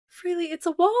Freelee, it's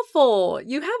a waffle.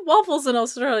 You have waffles in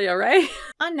Australia, right?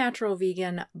 Unnatural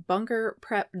Vegan bunker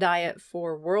prep diet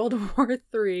for World War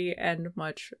III and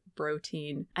much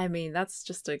brotein. I mean, that's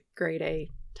just a grade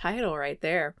A title right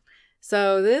there.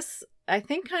 So this, I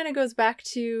think, kind of goes back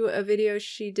to a video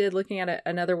she did looking at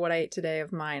another What I Ate Today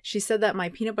of mine. She said that my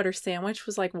peanut butter sandwich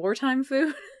was like wartime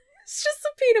food. It's just a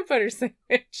peanut butter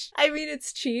sandwich. I mean,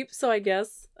 it's cheap, so I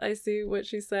guess I see what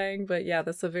she's saying. But yeah,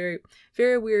 that's a very,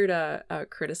 very weird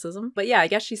criticism. But yeah, I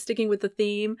guess she's sticking with the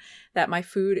theme that my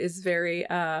food is very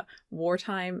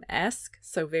wartime-esque.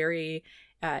 So very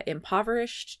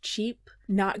impoverished, cheap,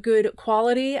 not good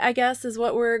quality, I guess, is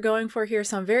what we're going for here.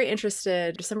 So I'm very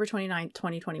interested. December 29th,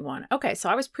 2021. Okay, so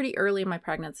I was pretty early in my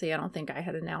pregnancy. I don't think I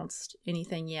had announced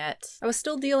anything yet. I was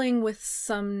still dealing with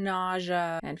some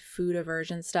nausea and food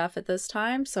aversion stuff at this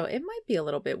time, so it might be a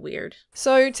little bit weird.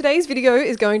 So today's video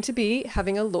is going to be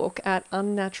having a look at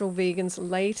Unnatural Vegan's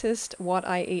latest What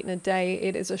I Eat in a Day.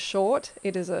 It is a short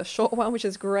one, which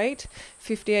is great.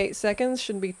 58 seconds,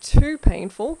 shouldn't be too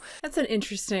painful. That's an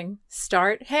interesting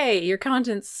start. Hey, your content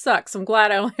sucks. I'm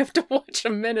glad I only have to watch a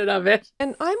minute of it.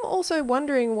 And I'm also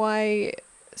wondering why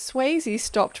Swayze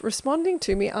stopped responding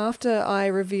to me after I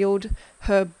revealed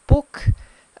her book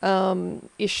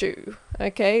issue.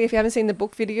 Okay, if you haven't seen the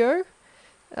book video,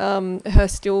 her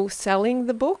still selling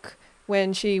the book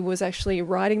when she was actually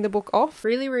writing the book off.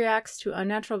 Freelee reacts to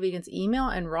Unnatural Vegan's email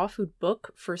and raw food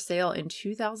book for sale in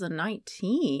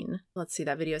 2019. Let's see,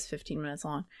 that video is 15 minutes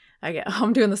long.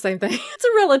 I'm doing the same thing. It's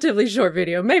a relatively short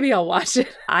video. Maybe I'll watch it.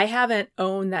 I haven't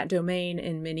owned that domain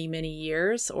in many, many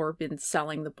years or been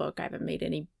selling the book. I haven't made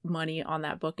any money on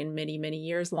that book in many, many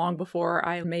years, long before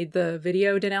I made the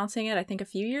video denouncing it, I think a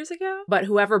few years ago. But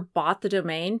whoever bought the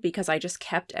domain, because I just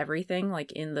kept everything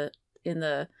like in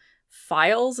the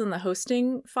files, in the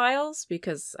hosting files,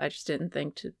 because I just didn't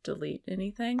think to delete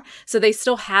anything. So they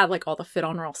still had like all the Fit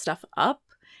on Raw stuff up,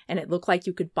 and it looked like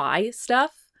you could buy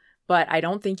stuff. But I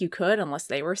don't think you could unless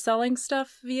they were selling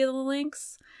stuff via the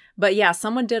links. But yeah,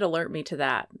 someone did alert me to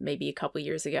that maybe a couple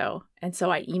years ago. And so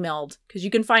I emailed, because you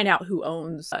can find out who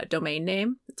owns a domain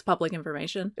name. It's public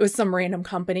information. It was some random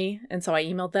company. And so I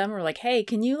emailed them. We're like, hey,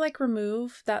 can you like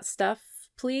remove that stuff,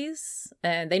 please?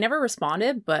 And they never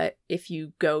responded. But if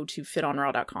you go to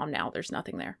fitonraw.com now, there's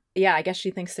nothing there. Yeah, I guess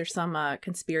she thinks there's some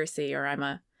conspiracy, or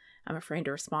I'm afraid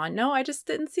to respond. No, I just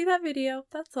didn't see that video.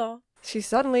 That's all. She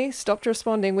suddenly stopped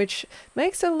responding, which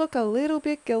makes her look a little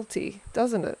bit guilty,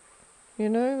 doesn't it? You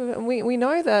know, we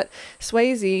know that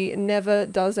Swayze never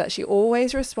does that. She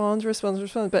always responds,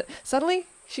 but suddenly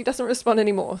she doesn't respond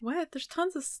anymore. What? There's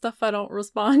tons of stuff I don't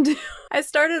respond to. I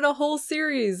started a whole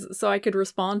series so I could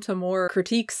respond to more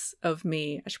critiques of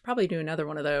me. I should probably do another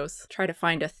one of those. Try to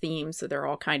find a theme so they're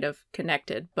all kind of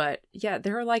connected. But yeah,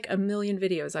 there are like a million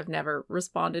videos I've never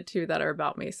responded to that are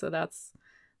about me. So that's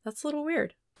a little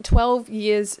weird. 12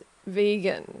 years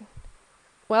vegan.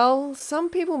 Well, some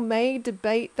people may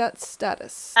debate that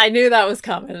status. I knew that was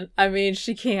coming. I mean,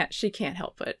 she can't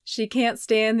help it. She can't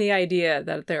stand the idea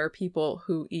that there are people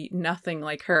who eat nothing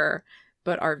like her,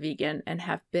 but are vegan and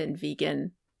have been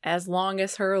vegan as long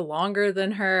as her, longer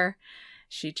than her.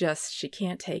 She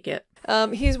can't take it.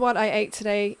 Here's what I ate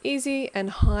today. Easy and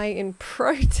high in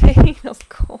protein, of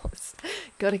course.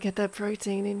 Gotta get that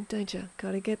protein in, don't you?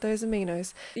 Gotta get those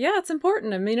aminos. Yeah, it's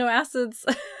important. Amino acids,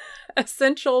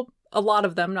 essential. A lot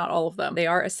of them, not all of them. They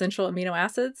are essential amino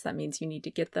acids. That means you need to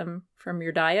get them from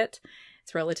your diet.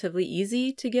 It's relatively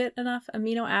easy to get enough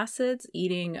amino acids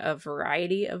eating a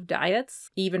variety of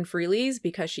diets. Even Freelee's,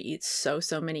 because she eats so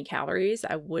many calories,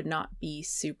 I would not be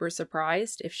super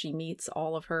surprised if she meets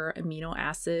all of her amino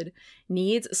acid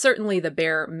needs. Certainly the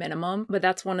bare minimum, but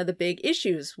that's one of the big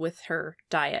issues with her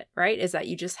diet, right? Is that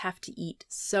you just have to eat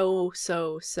so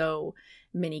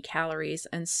many calories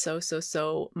and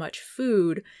so much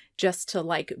food just to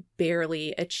like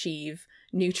barely achieve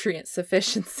nutrient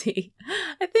sufficiency.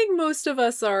 I think most of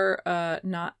us are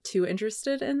not too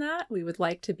interested in that. We would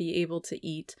like to be able to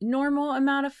eat normal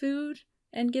amount of food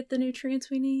and get the nutrients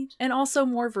we need. And also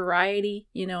more variety,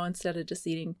 you know, instead of just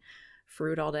eating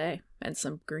fruit all day and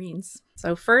some greens.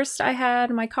 So first I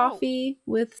had my coffee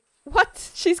with...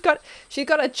 What? She's got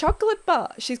a chocolate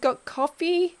bar. She's got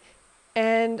coffee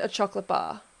and a chocolate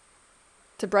bar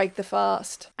to break the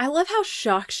fast. I love how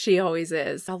shocked she always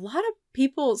is. A lot of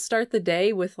people start the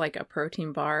day with like a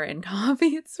protein bar and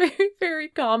coffee. It's very, very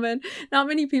common. Not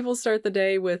many people start the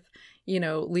day with, you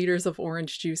know, liters of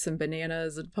orange juice and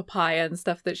bananas and papaya and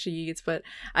stuff that she eats. But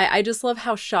I just love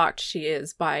how shocked she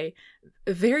is by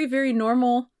very, very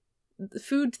normal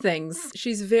food things.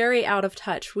 She's very out of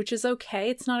touch, which is okay.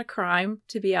 It's not a crime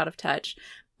to be out of touch.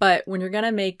 But when you're going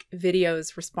to make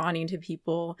videos responding to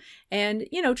people and,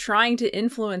 you know, trying to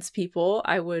influence people,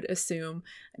 I would assume,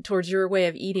 towards your way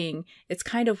of eating, it's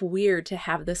kind of weird to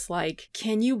have this like,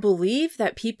 can you believe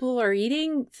that people are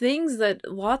eating things that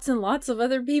lots and lots of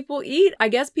other people eat? I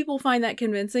guess people find that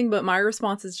convincing, but my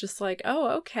response is just like, oh,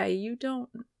 okay, you don't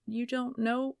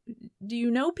know? Do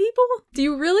you know people? Do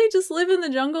you really just live in the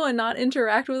jungle and not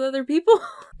interact with other people?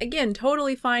 Again,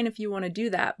 totally fine if you want to do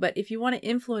that. But if you want to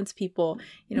influence people,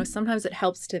 you know, sometimes it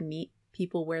helps to meet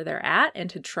people where they're at and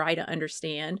to try to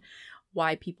understand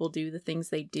why people do the things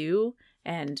they do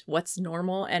and what's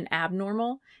normal and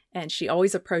abnormal. And she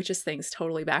always approaches things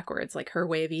totally backwards. Like her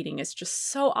way of eating is just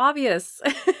so obvious.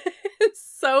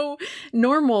 It's so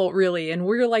normal, really. And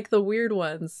we're like the weird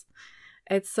ones.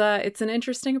 It's an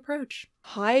interesting approach.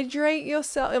 Hydrate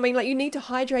yourself. I mean, like, you need to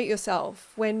hydrate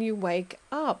yourself when you wake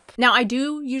up. Now, I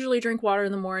do usually drink water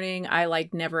in the morning. I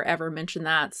like never ever mention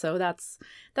that. So that's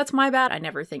my bad. I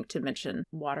never think to mention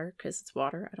water because it's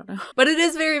water. I don't know. But it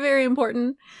is very, very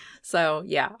important. So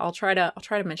yeah, I'll try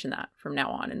to mention that from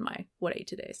now on in my What I Ate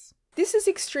Today's. This is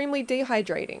extremely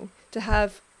dehydrating to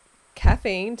have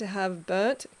caffeine, to have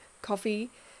burnt coffee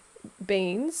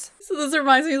beans. So this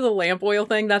reminds me of the lamp oil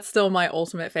thing. That's still my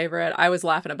ultimate favorite. I was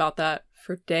laughing about that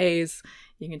for days.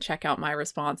 You can check out my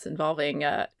response involving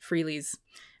Freelee's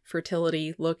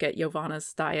fertility look at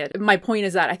Giovanna's diet. My point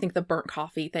is that I think the burnt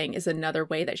coffee thing is another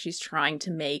way that she's trying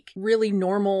to make really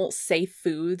normal, safe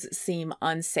foods seem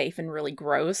unsafe and really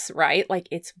gross, right? Like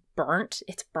it's burnt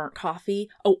coffee.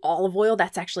 Oh, olive oil,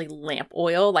 that's actually lamp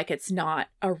oil. Like it's not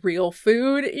a real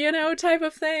food, you know, type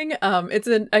of thing. It's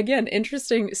an, again,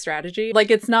 interesting strategy.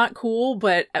 Like it's not cool,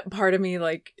 but part of me,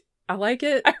 like, I like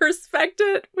it. I respect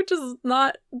it, which is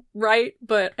not right,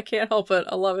 but I can't help it.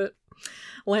 I love it.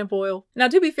 Lamp oil. Now,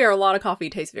 to be fair, a lot of coffee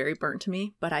tastes very burnt to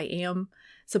me, but I am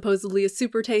supposedly a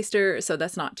super taster, so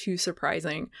that's not too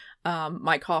surprising.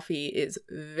 My coffee is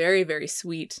very, very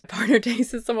sweet. My partner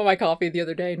tasted some of my coffee the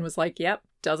other day and was like, yep,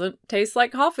 doesn't taste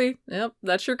like coffee. Yep,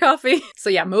 that's your coffee.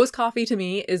 So yeah, most coffee to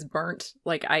me is burnt.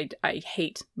 Like I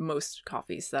hate most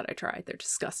coffees that I try. They're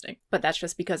disgusting. But that's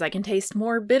just because I can taste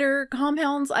more bitter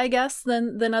compounds, I guess,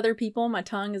 than other people. My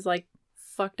tongue is like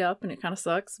fucked up and it kind of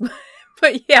sucks.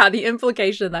 But yeah, the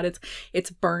implication that it's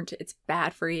burnt, it's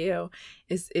bad for you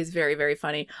is very, very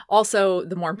funny. Also,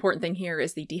 the more important thing here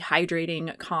is the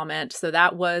dehydrating comment. So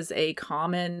that was a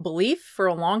common belief for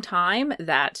a long time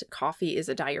that coffee is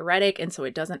a diuretic, and so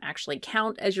it doesn't actually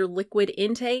count as your liquid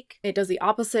intake. It does the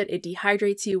opposite. It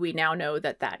dehydrates you. We now know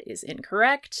that that is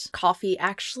incorrect. Coffee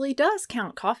actually does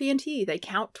count. Coffee and tea, they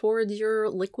count towards your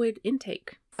liquid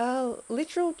intake.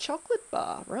 Literal chocolate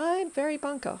bar, right? Very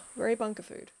bunker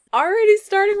food. Already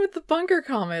starting with the bunker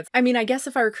comments. I mean, I guess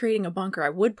if I were creating a bunker, I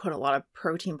would put a lot of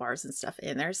protein bars and stuff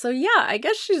in there. So yeah, I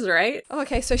guess she's right.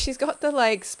 Okay, so she's got the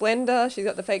like Splenda, she's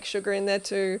got the fake sugar in there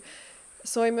too.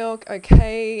 Soy milk,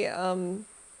 okay.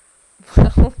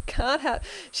 Well, can't have.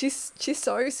 She's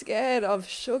so scared of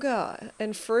sugar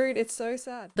and fruit. It's so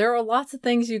sad. There are lots of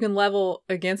things you can level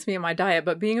against me in my diet,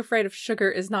 but being afraid of sugar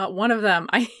is not one of them.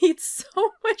 I eat so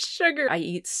much sugar. I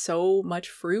eat so much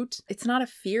fruit. It's not a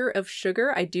fear of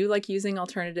sugar. I do like using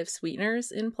alternative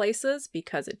sweeteners in places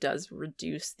because it does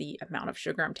reduce the amount of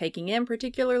sugar I'm taking in,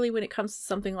 particularly when it comes to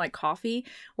something like coffee,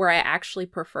 where I actually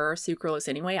prefer sucralose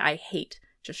anyway. I hate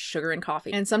just sugar and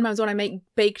coffee. And sometimes when I make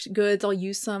baked goods, I'll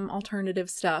use some alternative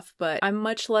stuff, but I'm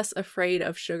much less afraid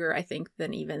of sugar, I think,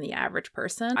 than even the average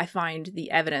person. I find the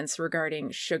evidence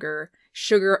regarding sugar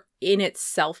in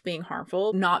itself being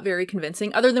harmful not very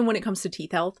convincing, other than when it comes to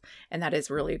teeth health. And that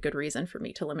is really a good reason for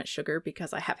me to limit sugar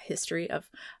because I have a history of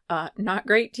not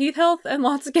great teeth health and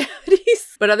lots of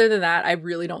cavities. But other than that, I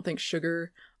really don't think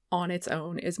sugar on its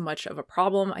own is much of a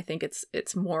problem. I think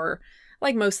it's more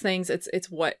like most things, it's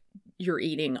what you're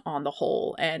eating on the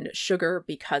whole, and sugar,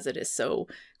 because it is so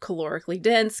calorically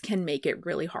dense, can make it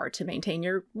really hard to maintain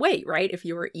your weight, right? If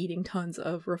you are eating tons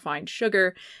of refined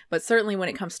sugar. But certainly when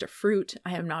it comes to fruit,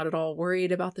 I am not at all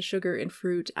worried about the sugar in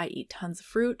fruit. I eat tons of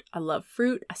fruit. I love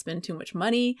fruit. I spend too much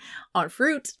money on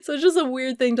fruit. So it's just a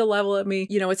weird thing to level at me.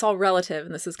 You know, it's all relative,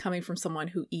 and this is coming from someone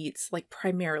who eats like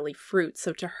primarily fruit.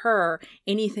 So to her,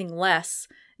 anything less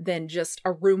than just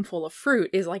a room full of fruit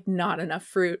is like not enough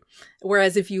fruit.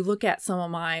 Whereas if you look at some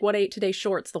of my What I Ate Today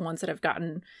shorts, the ones that have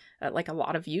gotten like a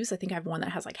lot of views, I think I have one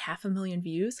that has like 500,000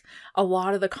 views. A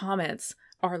lot of the comments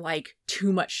are like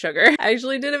too much sugar. I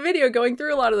actually did a video going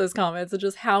through a lot of those comments and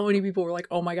just how many people were like,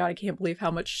 oh my God, I can't believe how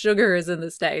much sugar is in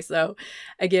this day. So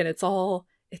again, it's all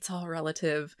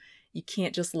relative. You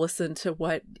can't just listen to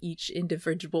what each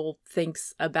individual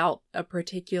thinks about a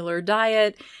particular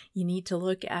diet. You need to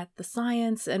look at the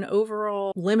science, and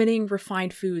overall, limiting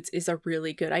refined foods is a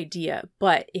really good idea.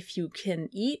 But if you can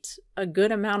eat a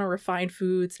good amount of refined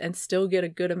foods and still get a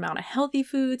good amount of healthy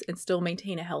foods and still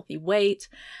maintain a healthy weight,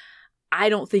 I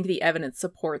don't think the evidence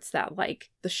supports that,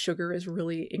 like, the sugar is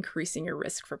really increasing your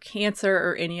risk for cancer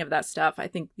or any of that stuff. I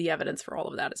think the evidence for all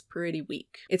of that is pretty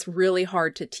weak. It's really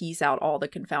hard to tease out all the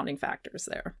confounding factors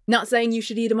there. Not saying you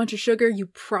should eat a bunch of sugar. You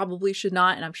probably should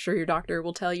not, and I'm sure your doctor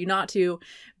will tell you not to,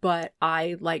 but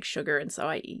I like sugar, and so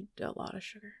I eat a lot of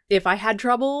sugar. If I had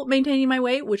trouble maintaining my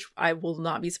weight, which I will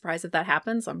not be surprised if that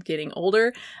happens, I'm getting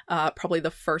older, probably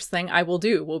the first thing I will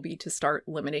do will be to start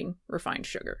limiting refined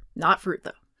sugar. Not fruit,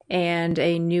 though. And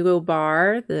a Nugo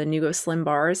bar, the Nugo Slim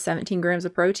Bars, 17 grams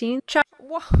of protein.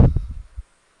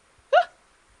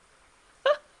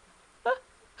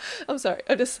 I'm sorry.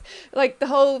 I just, like, the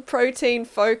whole protein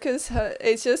focus,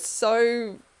 it's just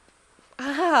so...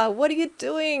 what are you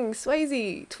doing,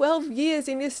 Swayze? 12 years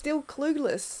and you're still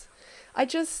clueless.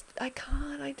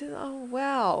 Oh,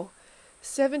 wow.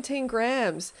 17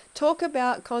 grams. Talk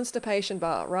about constipation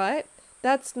bar, right?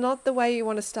 That's not the way you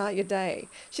want to start your day.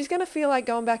 She's going to feel like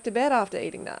going back to bed after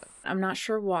eating that. I'm not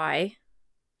sure why.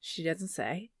 She doesn't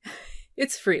say.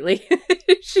 It's Freelee.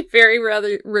 She very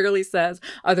rarely says,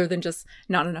 other than just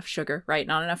not enough sugar, right?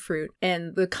 Not enough fruit.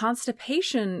 And the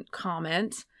constipation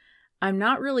comment, I'm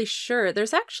not really sure.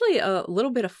 There's actually a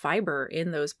little bit of fiber in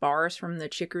those bars from the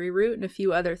chicory root and a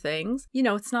few other things. You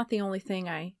know, it's not the only thing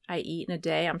I eat in a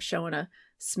day. I'm showing a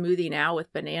smoothie now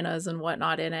with bananas and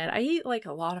whatnot in it. I eat like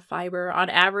a lot of fiber. On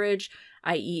average,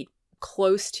 I eat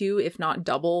close to, if not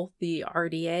double, the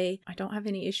RDA. I don't have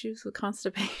any issues with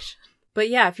constipation. But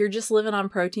yeah, if you're just living on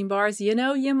protein bars, you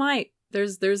know, you might.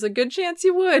 There's a good chance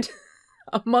you would,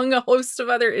 among a host of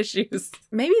other issues.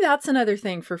 Maybe that's another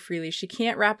thing for Freelee. She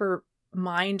can't wrap her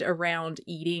mind around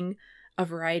eating a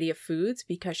variety of foods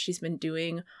because she's been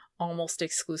doing almost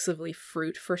exclusively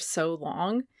fruit for so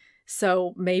long.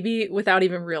 So maybe without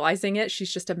even realizing it,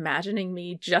 she's just imagining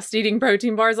me just eating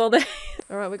protein bars all day.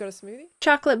 All right, we got a smoothie?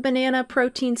 Chocolate banana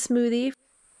protein smoothie.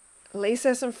 At least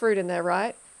there's some fruit in there,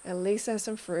 right? At least there's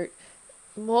some fruit.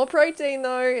 More protein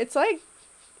though. It's like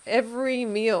every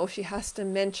meal she has to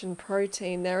mention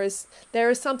protein. There is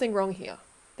something wrong here.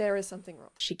 There is something wrong.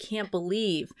 She can't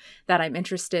believe that I'm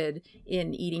interested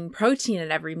in eating protein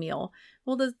at every meal.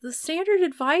 Well, the standard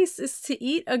advice is to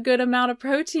eat a good amount of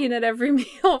protein at every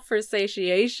meal for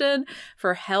satiation,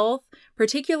 for health,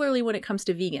 particularly when it comes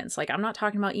to vegans. Like, I'm not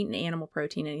talking about eating animal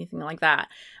protein, anything like that.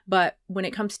 But when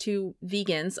it comes to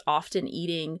vegans, often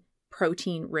eating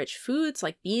protein-rich foods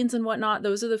like beans and whatnot,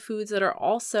 those are the foods that are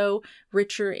also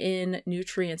richer in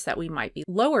nutrients that we might be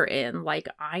lower in, like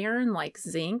iron, like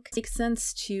zinc. It makes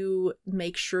sense to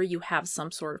make sure you have some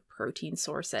sort of protein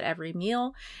source at every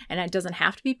meal. And it doesn't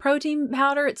have to be protein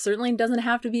powder. It certainly doesn't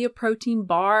have to be a protein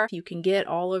bar. You can get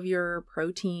all of your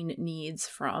protein needs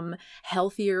from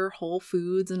healthier whole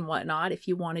foods and whatnot if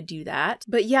you want to do that.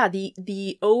 But yeah,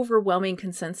 the overwhelming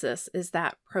consensus is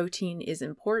that protein is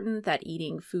important, that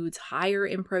eating foods higher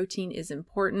in protein is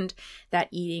important, that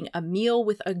eating a meal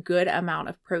with a good amount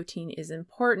of protein is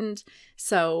important.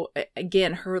 So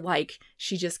again,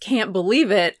 she just can't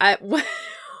believe it.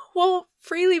 Well,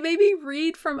 Freelee, maybe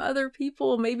read from other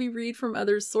people, maybe read from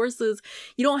other sources.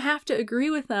 You don't have to agree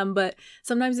with them, but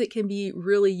sometimes it can be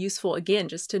really useful, again,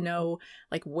 just to know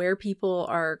like where people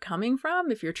are coming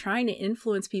from. If you're trying to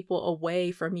influence people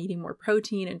away from eating more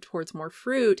protein and towards more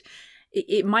fruit,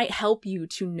 it might help you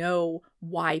to know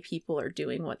why people are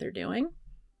doing what they're doing.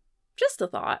 Just a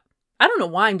thought. I don't know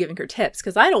why I'm giving her tips,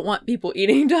 because I don't want people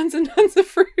eating tons and tons of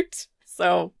fruit.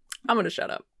 So I'm going to shut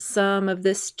up. Some of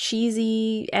this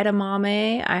cheesy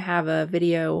edamame. I have a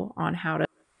video on how to...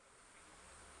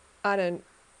 I don't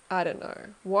know.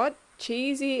 What?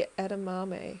 Cheesy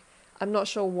edamame. I'm not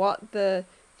sure what the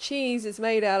cheese is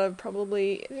made out of.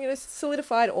 Probably,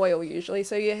 solidified oil usually.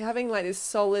 So you're having like this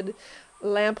solid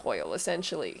lamp oil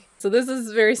essentially. So this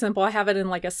is very simple. I have it in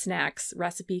like a snacks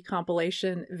recipe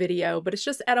compilation video, but it's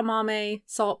just edamame,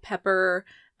 salt, pepper,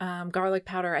 garlic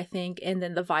powder, I think, and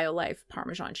then the Violife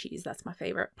Parmesan cheese. That's my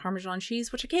favorite Parmesan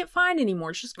cheese, which I can't find anymore.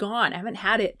 It's just gone. I haven't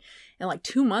had it in like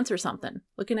 2 months or something.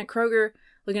 Looking at Kroger,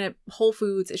 looking at Whole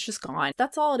Foods, it's just gone.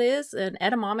 That's all it is. And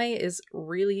edamame is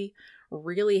really,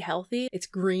 really healthy. It's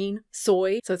green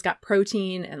soy, so it's got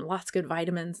protein and lots of good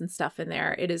vitamins and stuff in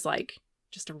there. It is like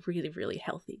just a really, really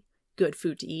healthy good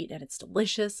food to eat and it's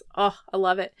delicious. Oh, I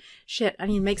love it. Shit, I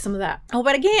need to make some of that. Oh,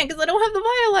 but I can't because I don't have the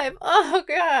Violife. Oh,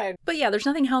 God. But yeah, there's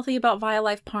nothing healthy about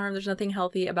Violife Parm. There's nothing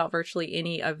healthy about virtually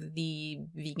any of the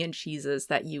vegan cheeses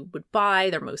that you would buy.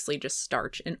 They're mostly just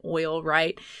starch and oil,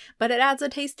 right? But it adds a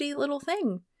tasty little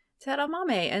thing to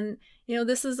edamame. And, you know,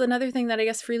 this is another thing that I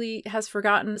guess Freelee has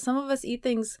forgotten. Some of us eat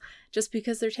things just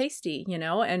because they're tasty, you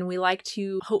know, and we like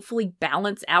to hopefully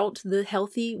balance out the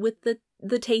healthy with the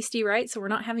tasty, right? So we're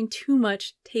not having too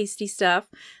much tasty stuff.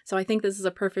 So I think this is a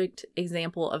perfect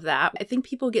example of that. I think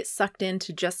people get sucked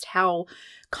into just how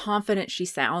confident she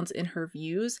sounds in her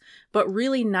views, but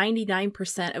really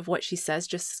 99% of what she says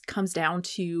just comes down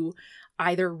to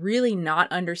either really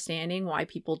not understanding why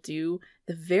people do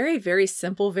the very, very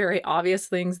simple, very obvious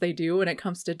things they do when it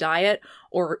comes to diet,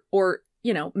 or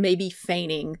you know, maybe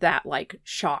feigning that like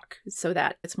shock so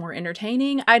that it's more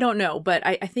entertaining. I don't know, but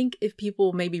I think if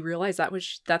people maybe realize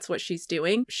that's what she's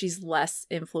doing, she's less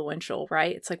influential,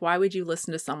 right? It's like, why would you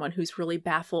listen to someone who's really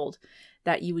baffled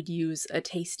that you would use a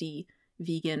tasty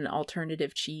vegan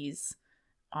alternative cheese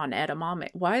on edamame?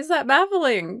 Why is that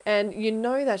baffling? And you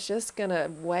know that's just going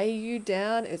to weigh you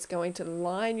down. It's going to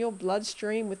line your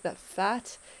bloodstream with that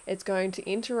fat. It's going to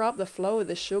interrupt the flow of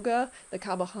the sugar, the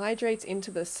carbohydrates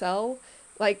into the cell.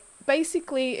 Like,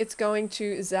 basically, it's going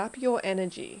to zap your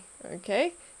energy,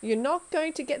 okay? You're not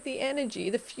going to get the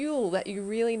energy, the fuel that you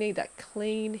really need, that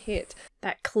clean hit.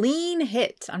 That clean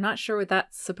hit. I'm not sure what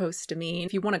that's supposed to mean.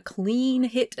 If you want a clean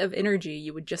hit of energy,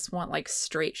 you would just want like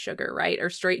straight sugar, right?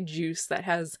 Or straight juice that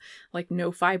has like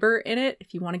no fiber in it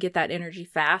if you want to get that energy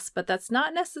fast. But that's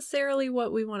not necessarily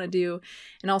what we want to do.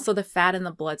 And also the fat in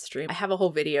the bloodstream. I have a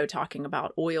whole video talking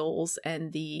about oils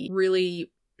and the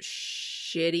really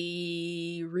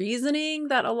shitty reasoning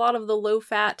that a lot of the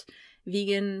low-fat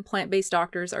vegan plant-based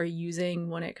doctors are using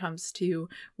when it comes to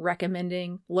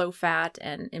recommending low fat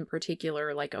and in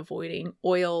particular like avoiding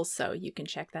oils. So you can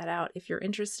check that out if you're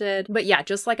interested. But yeah,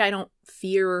 just like I don't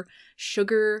fear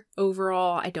sugar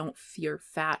overall, I don't fear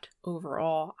fat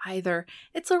overall either.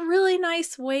 It's a really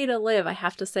nice way to live, I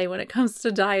have to say, when it comes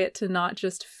to diet, to not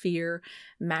just fear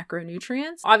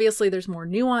macronutrients. Obviously there's more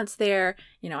nuance there.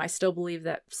 You know, I still believe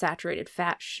that saturated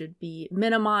fat should be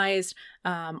minimized.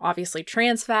 Obviously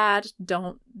trans fat,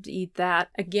 don't eat that.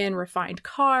 Again, refined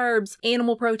carbs,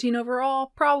 animal protein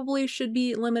overall probably should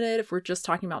be limited if we're just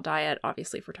talking about diet.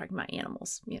 Obviously if we're talking about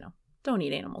animals, you know, don't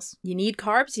eat animals. You need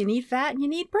carbs, you need fat, and you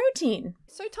need protein.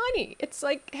 So tiny. It's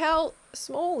like, how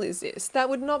small is this? That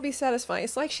would not be satisfying.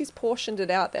 It's like she's portioned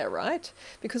it out there, right?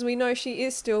 Because we know she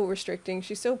is still restricting.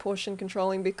 She's still portion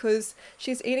controlling because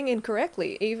she's eating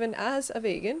incorrectly. Even as a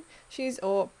vegan,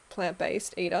 or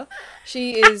plant-based eater,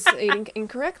 she is eating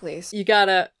incorrectly. You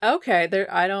gotta, okay,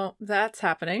 that's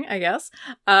happening, I guess.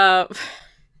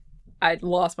 I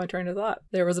lost my train of thought.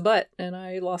 There was a but, and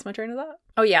I lost my train of thought.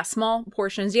 Oh yeah, small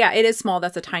portions. Yeah, it is small.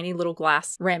 That's a tiny little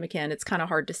glass ramekin. It's kind of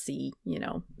hard to see, you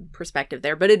know, perspective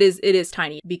there, but it is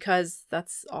tiny because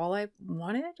that's all I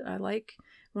wanted. I like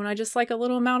when I just like a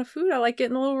little amount of food. I like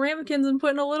getting the little ramekins and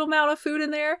putting a little amount of food in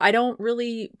there. I don't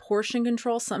really portion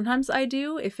control. Sometimes I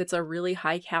do if it's a really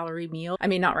high calorie meal. I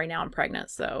mean, not right now, I'm pregnant,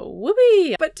 so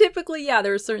whoopee. But typically, yeah,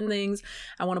 there are certain things.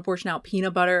 I want to portion out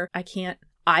peanut butter. I can't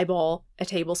eyeball a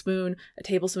tablespoon. A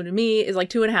tablespoon to me is like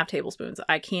 2.5 tablespoons.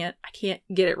 I can't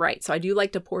get it right. So I do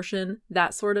like to portion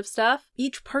that sort of stuff.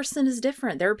 Each person is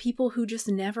different. There are people who just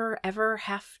never ever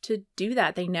have to do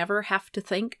that. They never have to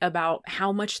think about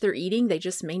how much they're eating. They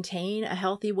just maintain a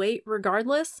healthy weight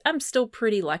regardless. I'm still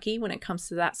pretty lucky when it comes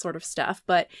to that sort of stuff.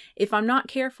 But if I'm not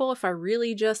careful, if I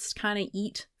really just kind of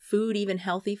eat food, even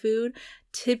healthy food,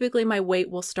 typically my weight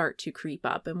will start to creep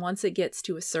up. And once it gets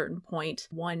to a certain point,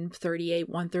 138,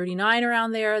 139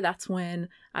 around there, that's when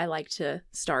I like to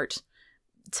start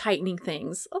tightening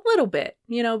things a little bit,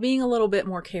 you know, being a little bit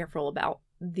more careful about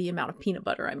the amount of peanut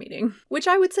butter I'm eating, which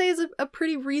I would say is a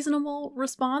pretty reasonable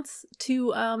response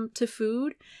to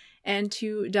food and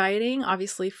to dieting.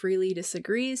 Obviously, Freelee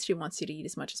disagrees. She wants you to eat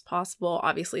as much as possible.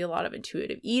 Obviously, a lot of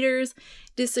intuitive eaters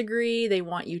disagree. They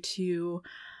want you to,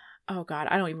 oh God,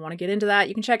 I don't even want to get into that.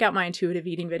 You can check out my intuitive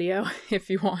eating video if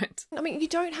you want. I mean, you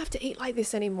don't have to eat like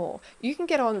this anymore. You can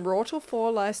get on raw till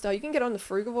 4 lifestyle. You can get on the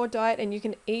frugivore diet and you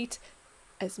can eat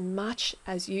as much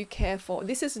as you care for.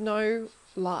 This is no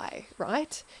lie,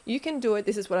 right? You can do it.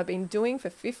 This is what I've been doing for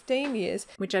 15 years.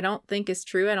 Which I don't think is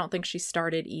true. I don't think she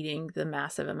started eating the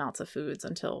massive amounts of foods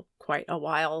until quite a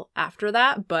while after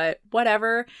that, but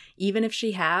whatever. Even if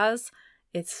she has,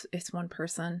 it's one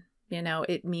person. You know,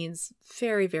 it means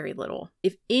very, very little.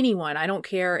 If anyone, I don't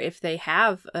care if they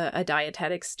have a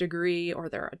dietetics degree or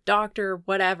they're a doctor,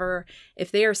 whatever,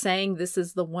 if they are saying this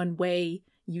is the one way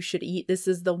you should eat. This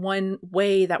is the one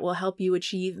way that will help you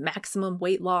achieve maximum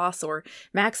weight loss or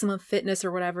maximum fitness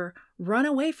or whatever. Run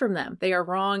away from them. They are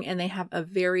wrong, and they have a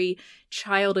very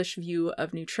childish view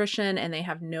of nutrition, and they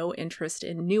have no interest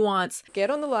in nuance. Get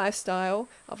on the lifestyle.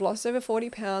 I've lost over 40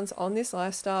 pounds on this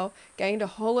lifestyle, gained a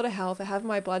whole lot of health. I have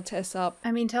my blood tests up.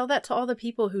 I mean, tell that to all the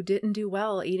people who didn't do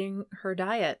well eating her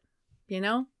diet, you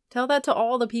know? Tell that to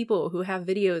all the people who have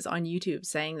videos on YouTube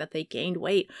saying that they gained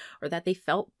weight or that they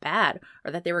felt bad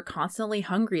or that they were constantly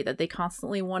hungry, that they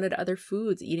constantly wanted other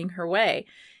foods eating her way.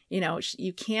 You know,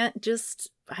 you can't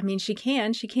just, I mean, she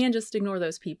can just ignore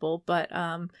those people, but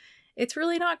it's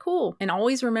really not cool. And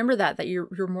always remember that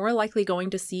you're more likely going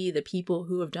to see the people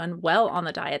who have done well on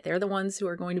the diet. They're the ones who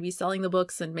are going to be selling the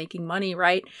books and making money,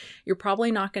 right? You're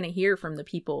probably not going to hear from the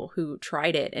people who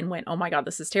tried it and went, oh my God,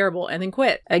 this is terrible, and then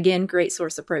quit. Again, great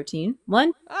source of protein.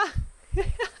 One.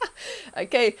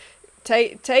 Okay.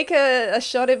 Take a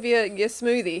shot of your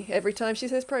smoothie every time she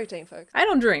says protein, folks. I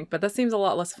don't drink, but that seems a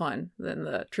lot less fun than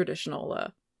the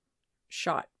traditional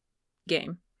shot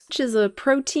game. Which is a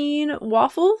protein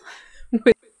waffle.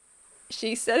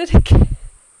 She said it again.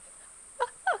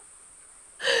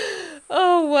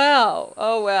 Oh, wow.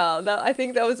 Oh, wow. I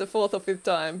think that was the 4th or 5th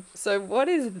time. So what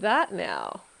is that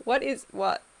now? What?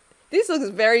 This looks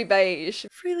very beige.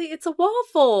 Freelee, it's a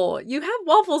waffle. You have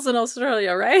waffles in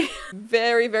Australia, right?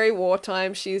 Very, very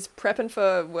wartime. She's prepping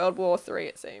for World War III,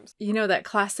 it seems. You know, that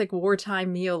classic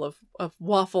wartime meal of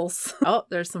waffles. Oh,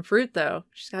 there's some fruit, though.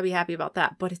 She's got to be happy about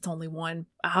that. But it's only one.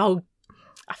 Oh,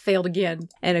 I failed again.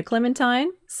 And a clementine.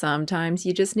 Sometimes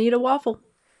you just need a waffle.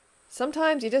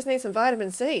 Sometimes you just need some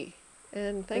vitamin C.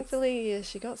 And thankfully,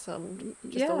 she got some.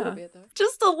 Just a little bit, though.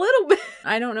 Just a little bit.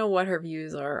 I don't know what her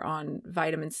views are on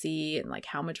vitamin C and like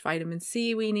how much vitamin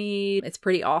C we need. It's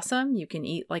pretty awesome. You can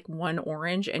eat like one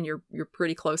orange and you're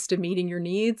pretty close to meeting your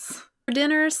needs. For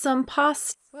dinner, some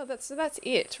pasta. Well, that's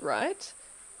it, right?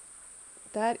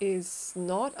 That is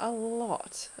not a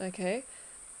lot, okay?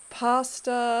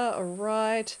 Pasta, all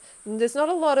right. There's not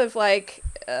a lot of like,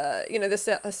 there's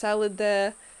a salad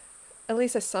there. At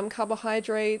least there's some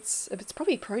carbohydrates. It's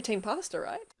probably protein pasta,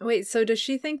 right? Wait, so does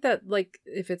she think that like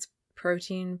if it's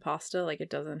protein pasta, like it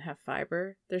doesn't have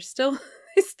fiber? They still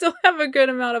have a good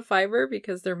amount of fiber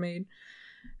because they're made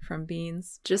from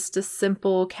beans. Just a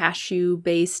simple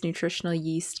cashew-based nutritional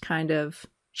yeast kind of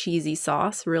cheesy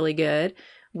sauce, really good,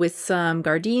 with some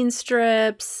Gardein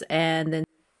strips, and then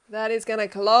that is going to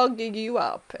clog you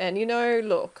up. And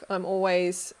look, I'm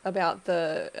always about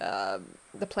the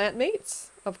plant meats,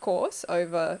 of course,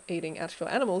 over eating actual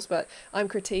animals, but I'm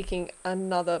critiquing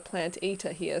another plant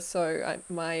eater here, so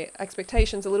my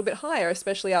expectations are a little bit higher,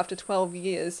 especially after 12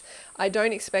 years. I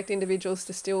don't expect individuals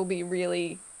to still be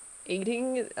really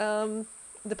eating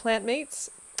the plant meats.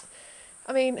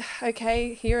 I mean,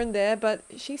 okay, here and there, but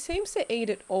she seems to eat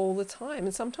it all the time,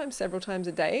 and sometimes several times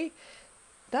a day.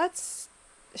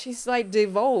 She's like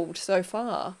devolved so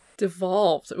far.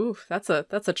 Devolved. Ooh, that's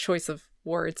a choice of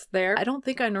words there. I don't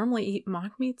think I normally eat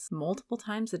mock meats multiple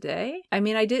times a day. I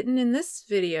mean, I didn't in this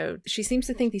video. She seems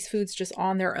to think these foods just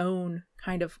on their own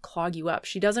kind of clog you up.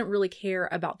 She doesn't really care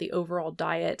about the overall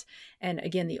diet and,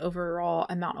 again, the overall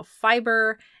amount of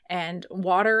fiber and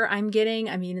water I'm getting.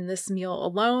 I mean, in this meal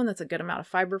alone, that's a good amount of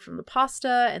fiber from the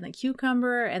pasta and the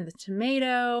cucumber and the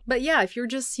tomato. But yeah, if you're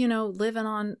just, living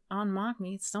on mock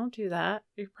meats, don't do that.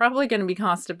 You're probably going to be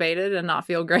constipated and not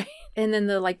feel great. And then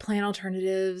the like plant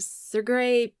alternatives, they're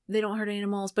great. They don't hurt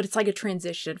animals, but it's like a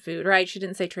transition food, right? She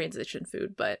didn't say transition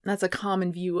food, but that's a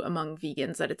common view among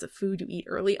vegans, that it's a food you eat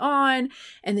early on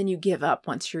and then you give up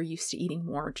once you're used to eating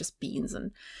more just beans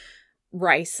and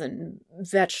rice and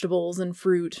vegetables and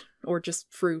fruit, or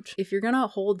just fruit. If you're going to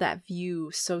hold that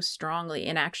view so strongly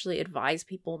and actually advise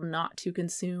people not to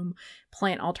consume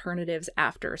plant alternatives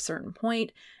after a certain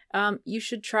point, you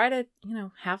should try to,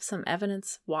 have some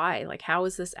evidence why. Like, how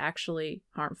is this actually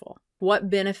harmful? What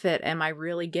benefit am I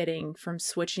really getting from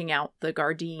switching out the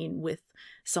Gardein with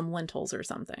some lentils or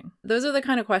something? Those are the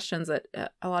kind of questions that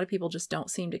a lot of people just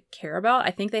don't seem to care about.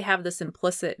 I think they have this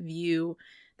implicit view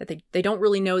that they don't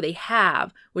really know they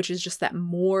have, which is just that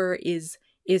more is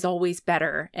always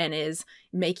better and is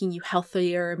making you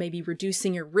healthier, maybe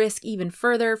reducing your risk even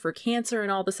further for cancer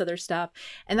and all this other stuff.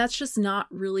 And that's just not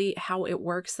really how it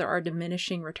works. There are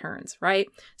diminishing returns, right?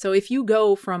 So if you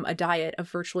go from a diet of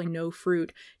virtually no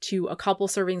fruit to a couple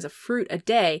servings of fruit a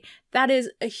day, that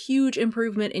is a huge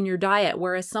improvement in your diet.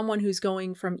 Whereas someone who's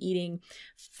going from eating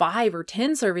 5 or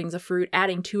 10 servings of fruit,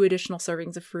 adding 2 additional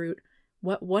servings of fruit,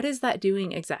 What is that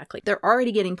doing exactly? They're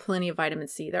already getting plenty of vitamin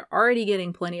C. They're already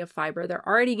getting plenty of fiber. They're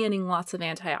already getting lots of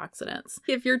antioxidants.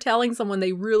 If you're telling someone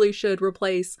they really should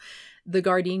replace the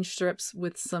Gardein strips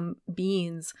with some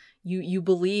beans, you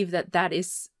believe that that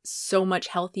is so much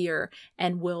healthier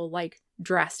and will like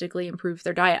drastically improve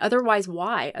their diet. Otherwise,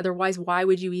 why? Otherwise, why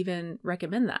would you even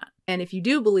recommend that? And if you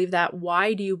do believe that,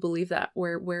 why do you believe that?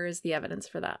 Where is the evidence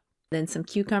for that? Then some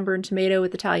cucumber and tomato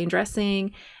with Italian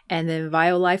dressing, and then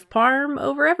VioLife Parm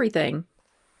over everything.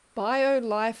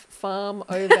 BioLife Farm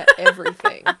over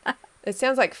everything. It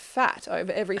sounds like fat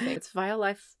over everything. It's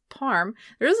VioLife Parm.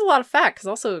 There is a lot of fat because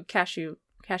also cashew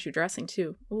dressing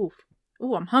too. Ooh,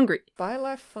 I'm hungry.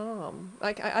 BioLife Farm.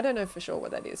 Like I don't know for sure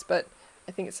what that is, but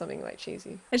I think it's something like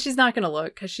cheesy. And she's not going to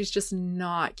look because she's just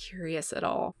not curious at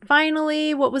all.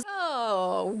 Finally, what was...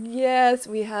 Oh, yes,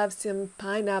 we have some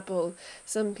pineapple,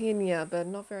 some piña, but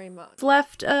not very much.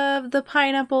 left of the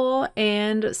pineapple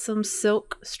and some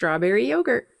silk strawberry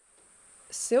yogurt.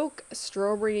 Silk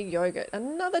strawberry yogurt.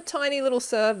 Another tiny little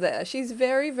serve there. She's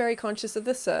very, very conscious of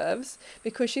the serves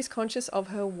because she's conscious of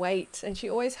her weight, and she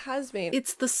always has been.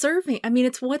 It's the serving. I mean,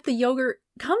 it's what the yogurt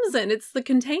comes in. It's the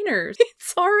containers.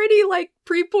 It's already like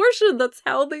pre-portioned. That's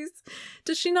how these...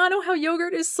 Does she not know how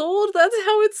yogurt is sold? That's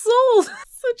how it's sold.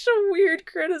 Such a weird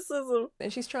criticism.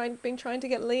 And she's been trying to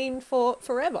get lean for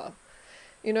forever.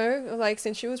 You know, like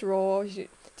since she was raw, she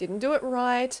didn't do it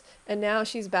right, and now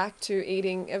she's back to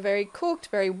eating a very cooked,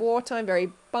 very wartime,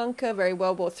 very bunker, very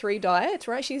World War III diet,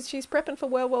 right? She's prepping for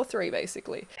World War III,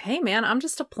 basically. Hey man, I'm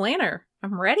just a planner.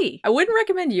 I'm ready. I wouldn't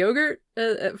recommend yogurt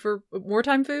for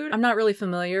wartime food. I'm not really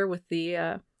familiar with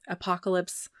the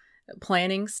apocalypse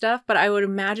planning stuff, but I would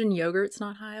imagine yogurt's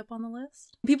not high up on the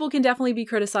list. People can definitely be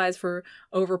criticized for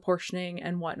over portioning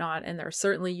and whatnot, and there are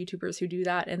certainly YouTubers who do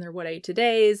that in their What I Ate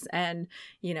Todays, and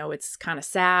you know, it's kind of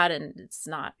sad and it's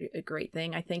not a great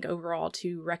thing, I think, overall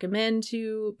to recommend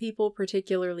to people,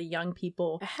 particularly young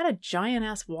people. I had a giant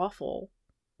ass waffle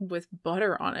with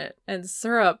butter on it and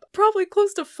syrup, probably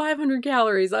close to 500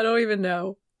 calories. I don't even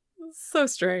know. So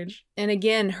strange. And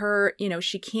again, her, you know,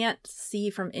 she can't see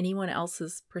from anyone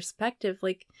else's perspective.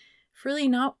 Like, Freelee,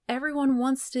 not everyone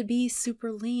wants to be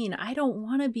super lean. I don't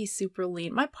want to be super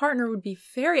lean. My partner would be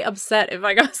very upset if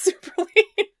I got super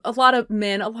lean. A lot of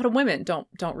men, a lot of women don't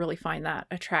really find that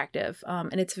attractive.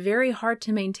 And it's very hard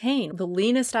to maintain. The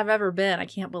leanest I've ever been, I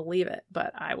can't believe it,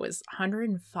 but I was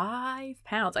 105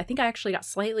 pounds. I think I actually got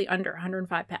slightly under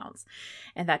 105 pounds,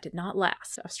 and that did not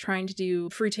last. I was trying to do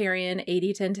fruitarian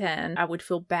 80-10-10. I would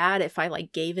feel bad if I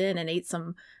like gave in and ate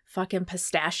some fucking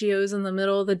pistachios in the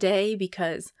middle of the day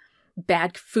because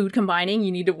bad food combining,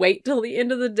 you need to wait till the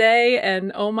end of the day.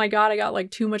 And oh my God, I got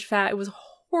like too much fat. It was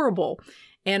horrible.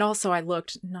 And also I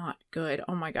looked not good.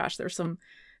 Oh my gosh, there's some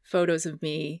photos of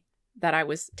me that I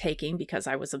was taking because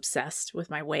I was obsessed with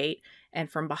my weight.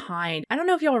 And from behind, I don't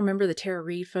know if y'all remember the Tara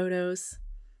Reid photos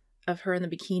of her in the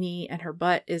bikini, and her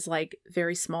butt is like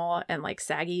very small and like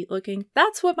saggy looking.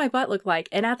 That's what my butt looked like.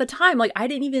 And at the time, like I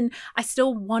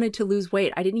still wanted to lose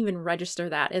weight. I didn't even register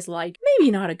that as like, maybe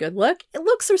not a good look.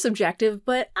 Looks are subjective,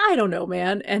 but I don't know,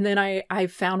 man. And then I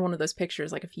found one of those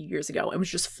pictures like a few years ago and was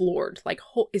just floored. Like,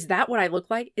 is that what I look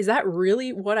like? Is that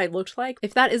really what I looked like?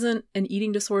 If that isn't an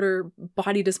eating disorder,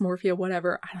 body dysmorphia,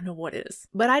 whatever, I don't know what is.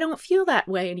 But I don't feel that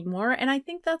way anymore. And I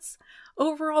think that's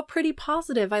overall pretty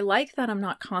positive. I like that I'm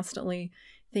not constantly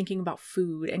thinking about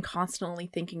food and constantly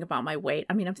thinking about my weight.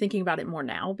 I mean, I'm thinking about it more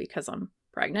now because I'm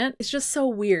pregnant. It's just so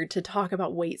weird to talk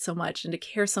about weight so much and to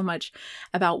care so much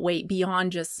about weight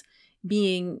beyond just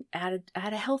being at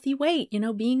a healthy weight, you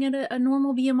know, being at a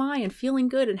normal BMI and feeling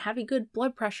good and having good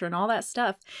blood pressure and all that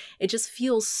stuff. It just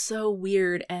feels so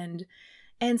weird and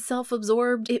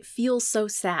self-absorbed. It feels so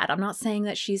sad. I'm not saying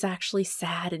that she's actually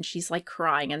sad and she's like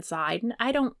crying inside. And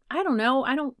I don't know.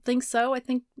 I don't think so. I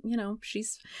think, you know,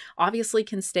 she's obviously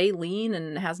can stay lean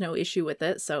and has no issue with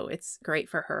it. So it's great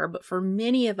for her. But for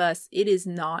many of us, it is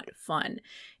not fun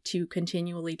to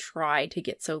continually try to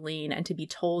get so lean and to be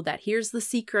told that here's the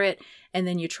secret, and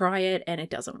then you try it and it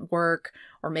doesn't work.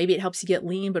 Or maybe it helps you get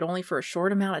lean, but only for a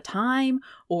short amount of time.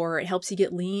 Or it helps you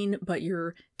get lean, but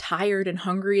you're tired and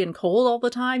hungry and cold all the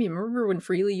time. You remember when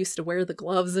Freelee used to wear the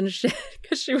gloves and shit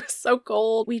because she was so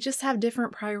cold? We just have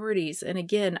different priorities. And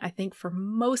again, I think for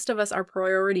most of us, our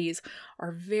priorities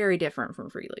are very different from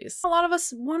Freelee's. A lot of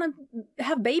us want to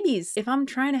have babies. If I'm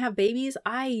trying to have babies,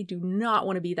 I do not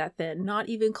want to be that thin, not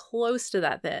even close to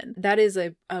that thin. That is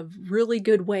a really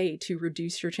good way to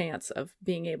reduce your chance of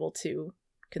being able to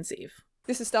conceive.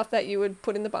 This is stuff that you would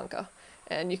put in the bunker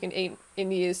and you can eat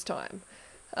in years' time.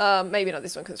 Maybe not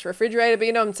this one because it's refrigerated, but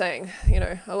you know what I'm saying. You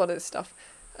know, a lot of this stuff.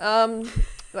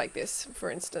 Like this,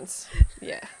 for instance.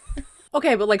 Yeah.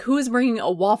 Okay, but like, who is bringing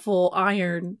a waffle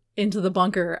iron into the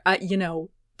bunker? You know,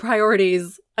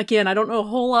 priorities. Again, I don't know a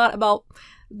whole lot about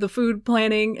the food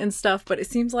planning and stuff, but it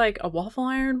seems like a waffle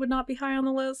iron would not be high on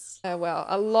the list. Well,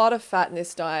 a lot of fat in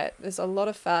this diet. There's a lot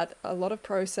of fat, a lot of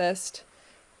processed,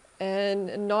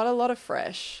 and not a lot of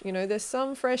fresh. You know, there's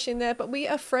some fresh in there, but we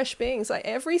are fresh beings. Like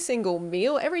every single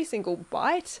meal, every single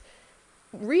bite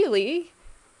really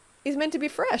is meant to be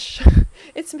fresh.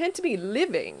 It's meant to be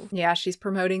living. Yeah, she's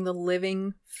promoting the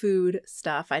living food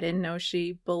stuff. I didn't know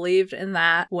she believed in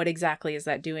that. What exactly is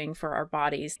that doing for our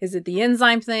bodies? Is it the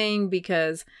enzyme thing?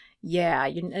 Because yeah,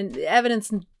 and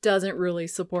evidence doesn't really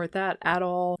support that at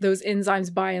all. Those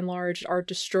enzymes, by and large, are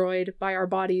destroyed by our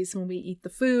bodies when we eat the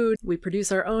food. We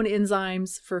produce our own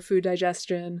enzymes for food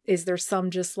digestion. Is there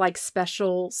some just like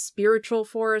special spiritual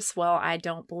force? Well, I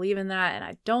don't believe in that, and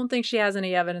I don't think she has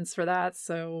any evidence for that,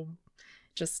 so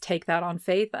just take that on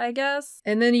faith, I guess.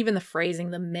 And then even the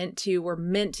phrasing, the meant to, we're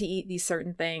meant to eat these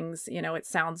certain things, you know, it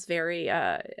sounds very,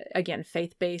 again,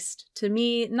 faith-based to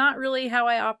me. Not really how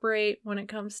I operate when it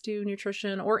comes to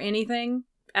nutrition or anything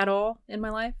at all in my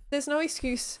life. There's no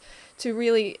excuse to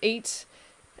really eat,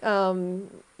 you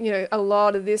know, a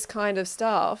lot of this kind of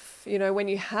stuff, you know, when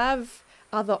you have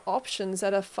other options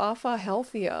that are far, far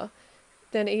healthier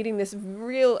than eating these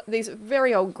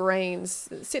very old grains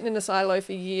sitting in a silo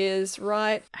for years,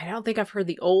 right? I don't think I've heard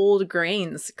the old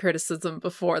grains criticism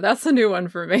before. That's a new one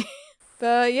for me.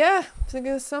 But yeah, I think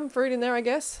there's some fruit in there, I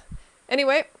guess.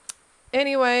 Anyway,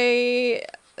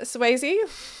 Swayze,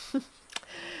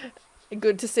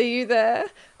 good to see you there.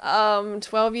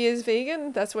 12 years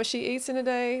vegan, that's what she eats in a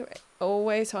day.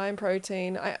 Always high in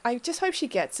protein. I just hope she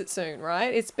gets it soon,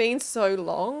 right? It's been so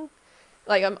long.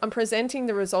 Like, I'm presenting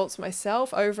the results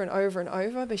myself over and over and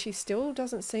over, but she still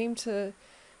doesn't seem to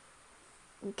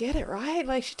get it right.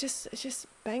 Like, it's just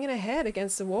banging her head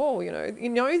against the wall, you know. You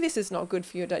know this is not good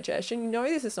for your digestion. You know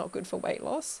this is not good for weight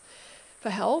loss, for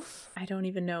health. I don't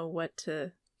even know what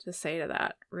to say to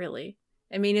that, really.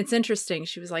 I mean, it's interesting.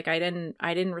 She was like, I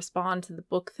didn't respond to the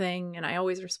book thing, and I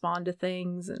always respond to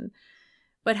things.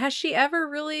 But has she ever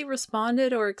really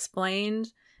responded or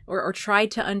explained or tried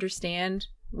to understand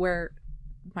where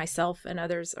myself and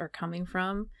others are coming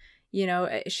from? You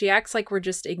know, she acts like we're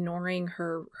just ignoring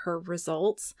her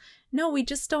results. No, we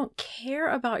just don't care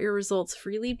about your results,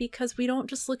 Freelee, because we don't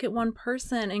just look at one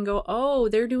person and go, oh,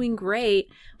 they're doing great,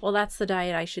 well, that's the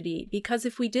diet I should eat. Because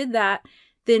if we did that,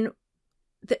 then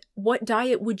what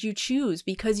diet would you choose?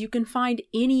 Because you can find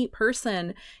a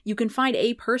person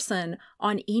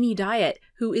on any diet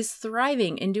who is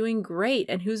thriving and doing great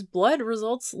and whose blood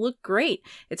results look great.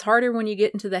 It's harder when you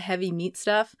get into the heavy meat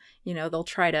stuff. You know, they'll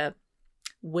try to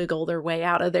wiggle their way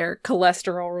out of their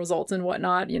cholesterol results and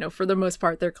whatnot. You know, for the most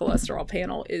part, their cholesterol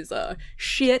panel is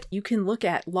shit. You can look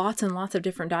at lots and lots of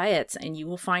different diets and you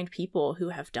will find people who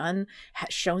have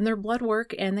shown their blood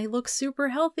work and they look super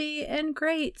healthy and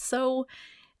great. So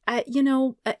you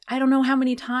know, I don't know how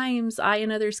many times I and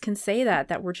others can say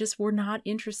that we're not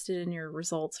interested in your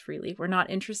results, Freelee. We're not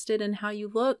interested in how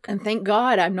you look. And thank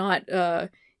God I'm not,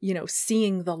 you know,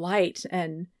 seeing the light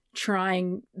and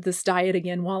trying this diet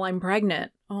again while I'm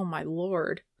pregnant. Oh my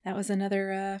Lord. That was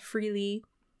another Freelee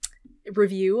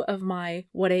review of my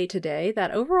What A Today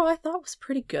that overall I thought was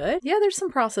pretty good. Yeah, there's some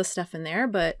processed stuff in there,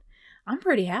 but I'm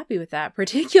pretty happy with that,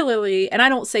 particularly, and I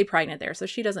don't say pregnant there, so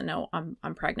she doesn't know I'm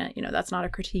pregnant. You know, that's not a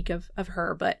critique of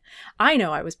her, but I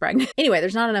know I was pregnant. Anyway,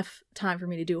 there's not enough time for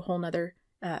me to do a whole nother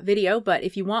video, but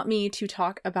if you want me to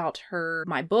talk about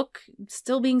my book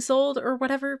still being sold or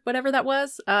whatever that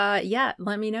was, yeah,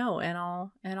 let me know and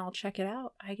I'll check it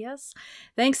out, I guess.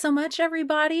 Thanks so much,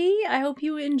 everybody. I hope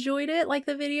you enjoyed it. Like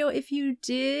the video if you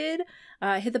did.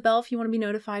 Hit the bell if you want to be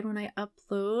notified when I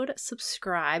upload.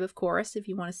 Subscribe, of course, if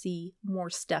you want to see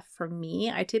more stuff from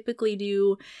me. I typically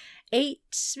do 8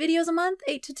 videos a month,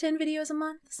 8 to 10 videos a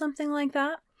month, something like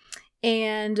that.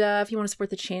 And if you want to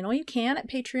support the channel, you can at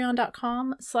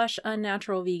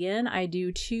patreon.com/unnaturalvegan. I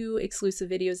do 2 exclusive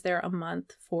videos there a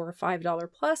month for $5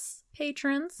 plus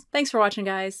patrons. Thanks for watching,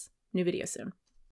 guys. New video soon.